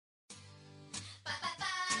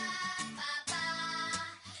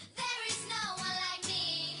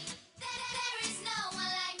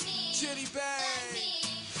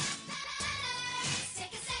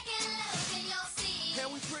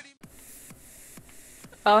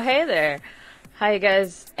Oh, hey there. How you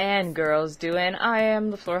guys and girls doing? I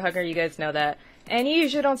am the Thefloorhugger, you guys know that. And you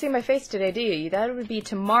usually don't see my face today, do you? That would be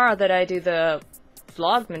tomorrow that I do the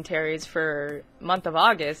vlogmentaries for month of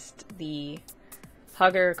August. The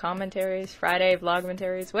Hugger commentaries, Friday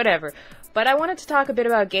vlogmentaries, whatever. But I wanted to talk a bit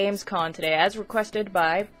about Gamescom today, as requested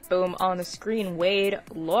by, boom, on the screen, Wade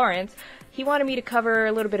Lawrence. He wanted me to cover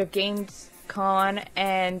a little bit of Gamescom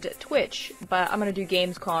and Twitch, but I'm gonna do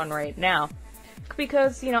Gamescom right now.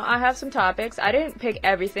 Because, you know, I have some topics. I didn't pick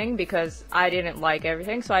everything because I didn't like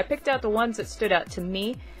everything, so I picked out the ones that stood out to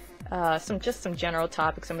me. Just some general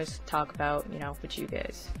topics I'm going to talk about, you know, with you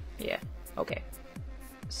guys. Yeah, okay.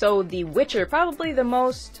 So, The Witcher, probably the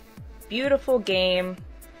most beautiful game.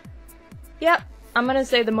 Yep, I'm going to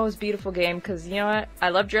say the most beautiful game because, you know what, I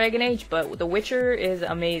love Dragon Age, but The Witcher is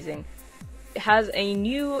amazing. It has a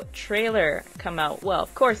new trailer come out. Well,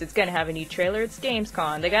 of course it's gonna have a new trailer. It's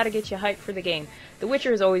Gamescom. They gotta get you hyped for the game. The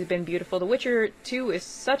Witcher has always been beautiful. The Witcher 2 is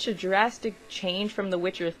such a drastic change from The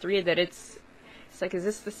Witcher 3 that it's like, is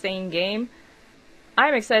this the same game?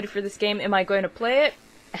 I'm excited for this game. Am I going to play it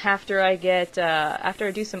after I get after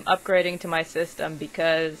I do some upgrading to my system?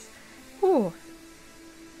 Because, whew,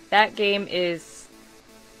 that game is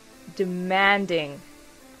demanding.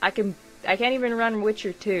 I can't even run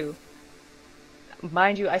Witcher 2.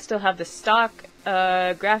 Mind you, I still have the stock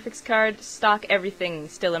graphics card, stock everything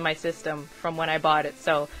still in my system from when I bought it.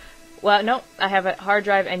 So, well, no, I have a hard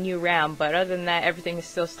drive and new RAM, but other than that, everything is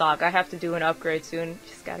still stock. I have to do an upgrade soon.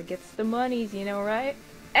 Just gotta get the monies, you know, right?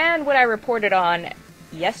 And what I reported on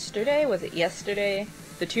yesterday, was it yesterday?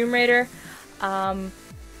 The Tomb Raider.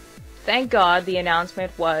 Thank God the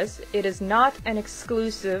announcement was, it is not an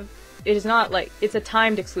exclusive. It is not like, it's a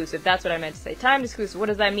timed exclusive, that's what I meant to say. Timed exclusive, what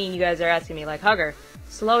does that mean? You guys are asking me, like, Hugger,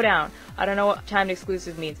 slow down. I don't know what timed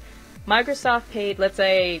exclusive means. Microsoft paid, let's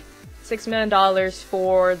say, $6 million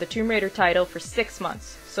for the Tomb Raider title for 6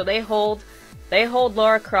 months. So they hold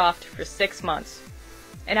Lara Croft for 6 months.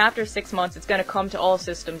 And after 6 months, it's gonna come to all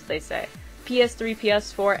systems, they say. PS3,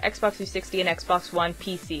 PS4, Xbox 360, and Xbox One,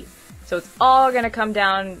 PC. So it's all gonna come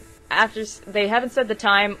down. After, they haven't said the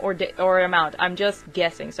time or amount, I'm just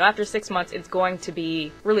guessing. So after 6 months, it's going to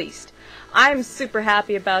be released. I'm super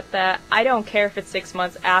happy about that. I don't care if it's 6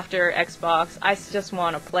 months after Xbox. I just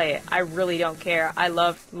want to play it. I really don't care. I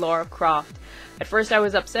love Lara Croft. At first I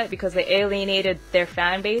was upset because they alienated their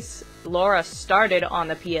fan base. Lara started on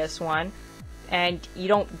the PS1, and you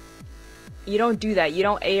don't do that. You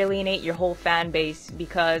don't alienate your whole fan base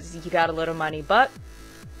because you got a little money. But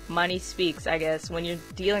money speaks, I guess. When you're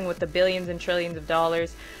dealing with the billions and trillions of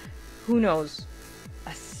dollars, who knows?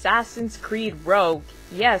 Assassin's Creed Rogue.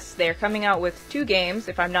 Yes, they're coming out with 2 games,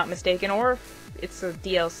 if I'm not mistaken, or if it's a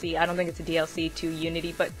DLC. I don't think it's a DLC to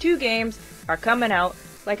Unity, but 2 games are coming out.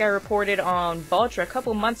 Like I reported on Vulture a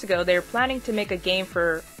couple months ago, they're planning to make a game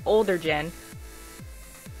for older gen.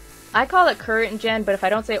 I call it current gen, but if I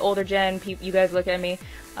don't say older gen, you guys look at me.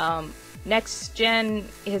 Next gen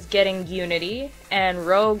is getting Unity, and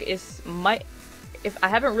Rogue is if I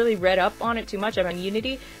haven't really read up on it too much, I'm on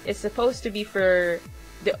Unity. It's supposed to be for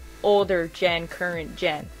the older gen, current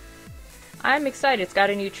gen. I'm excited. It's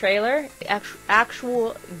got a new trailer,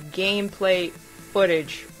 actual gameplay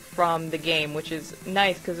footage from the game, which is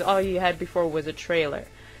nice because all you had before was a trailer.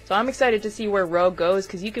 So I'm excited to see where Rogue goes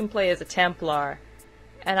because you can play as a Templar,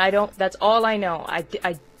 and that's all I know.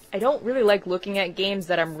 I don't really like looking at games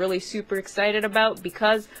that I'm really super excited about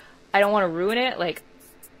because I don't want to ruin it. Like,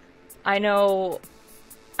 I know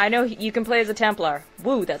you can play as a Templar.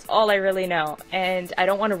 Woo, that's all I really know. And I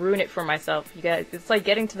don't want to ruin it for myself. You guys, it's like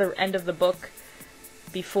getting to the end of the book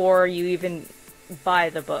before you even buy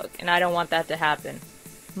the book, and I don't want that to happen.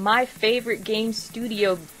 My favorite game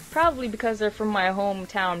studio, probably because they're from my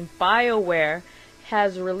hometown, BioWare,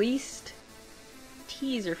 has released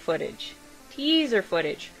teaser footage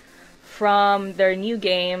from their new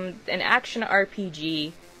game, an action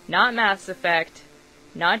RPG, not Mass Effect,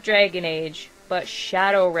 not Dragon Age, but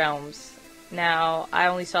Shadow Realms. Now, I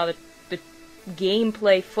only saw the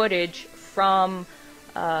gameplay footage from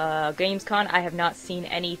Gamescom. I have not seen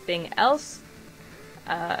anything else.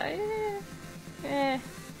 I'd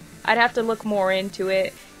have to look more into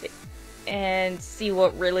it and see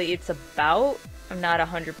what really it's about. I'm not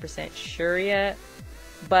 100% sure yet.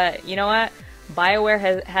 But, you know what?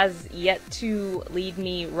 BioWare has yet to lead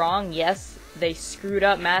me wrong. Yes, they screwed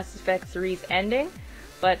up Mass Effect 3's ending,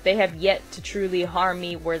 but they have yet to truly harm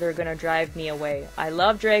me where they're gonna drive me away. I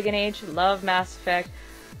love Dragon Age, love Mass Effect,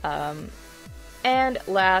 and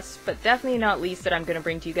last, but definitely not least that I'm gonna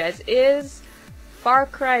bring to you guys is Far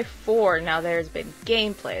Cry 4. Now there's been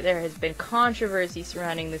gameplay, there has been controversy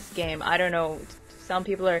surrounding this game. I don't know,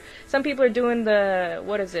 Some people are doing the,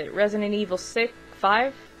 what is it, Resident Evil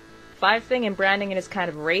 5 thing and branding it as kind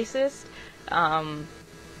of racist.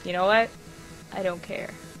 You know what? I don't care.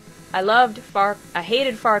 I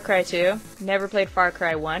hated Far Cry 2. Never played Far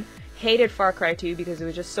Cry 1. Hated Far Cry 2 because it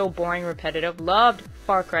was just so boring, repetitive. Loved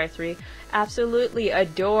Far Cry 3. Absolutely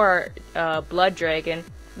adore Blood Dragon,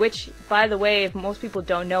 which, by the way, if most people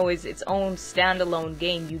don't know, is its own standalone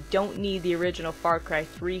game. You don't need the original Far Cry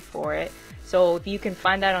 3 for it. So if you can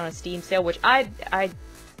find that on a Steam sale, which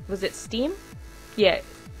was it Steam? Yeah,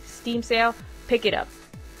 Steam sale, pick it up.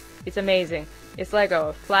 It's amazing. It's like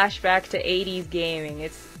a flashback to 80s gaming.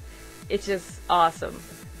 It's just awesome.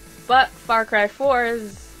 But Far Cry 4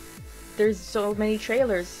 there's so many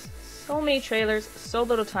trailers, so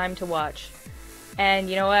little time to watch. And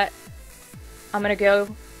you know what? I'm gonna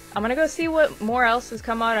go see what more else has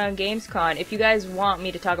come out on Gamescom. If you guys want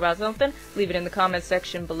me to talk about something, leave it in the comments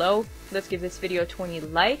section below. Let's give this video 20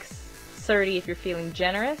 likes, 30 if you're feeling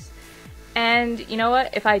generous. And you know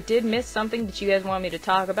what? If I did miss something that you guys want me to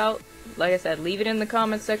talk about, like I said, leave it in the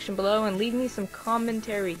comments section below and leave me some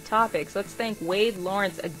commentary topics. Let's thank Wade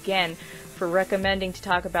Lawrence again for recommending to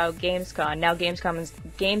talk about Gamescom. Now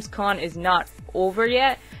Gamescom is not over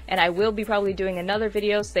yet, and I will be probably doing another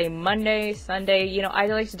video, say Monday, Sunday. You know, I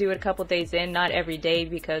like to do it a couple days in, not every day,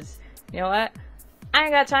 because you know what? I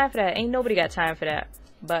ain't got time for that. Ain't nobody got time for that.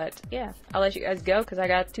 But yeah, I'll let you guys go because I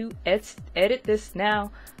got to edit this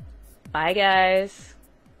now. Bye guys.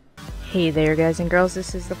 Hey there guys and girls,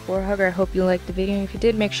 this is Thefloorhugger. I hope you liked the video, and if you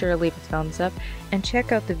did, make sure to leave a thumbs up and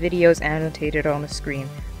check out the videos annotated on the screen.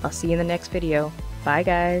 I'll see you in the next video. Bye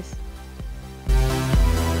guys.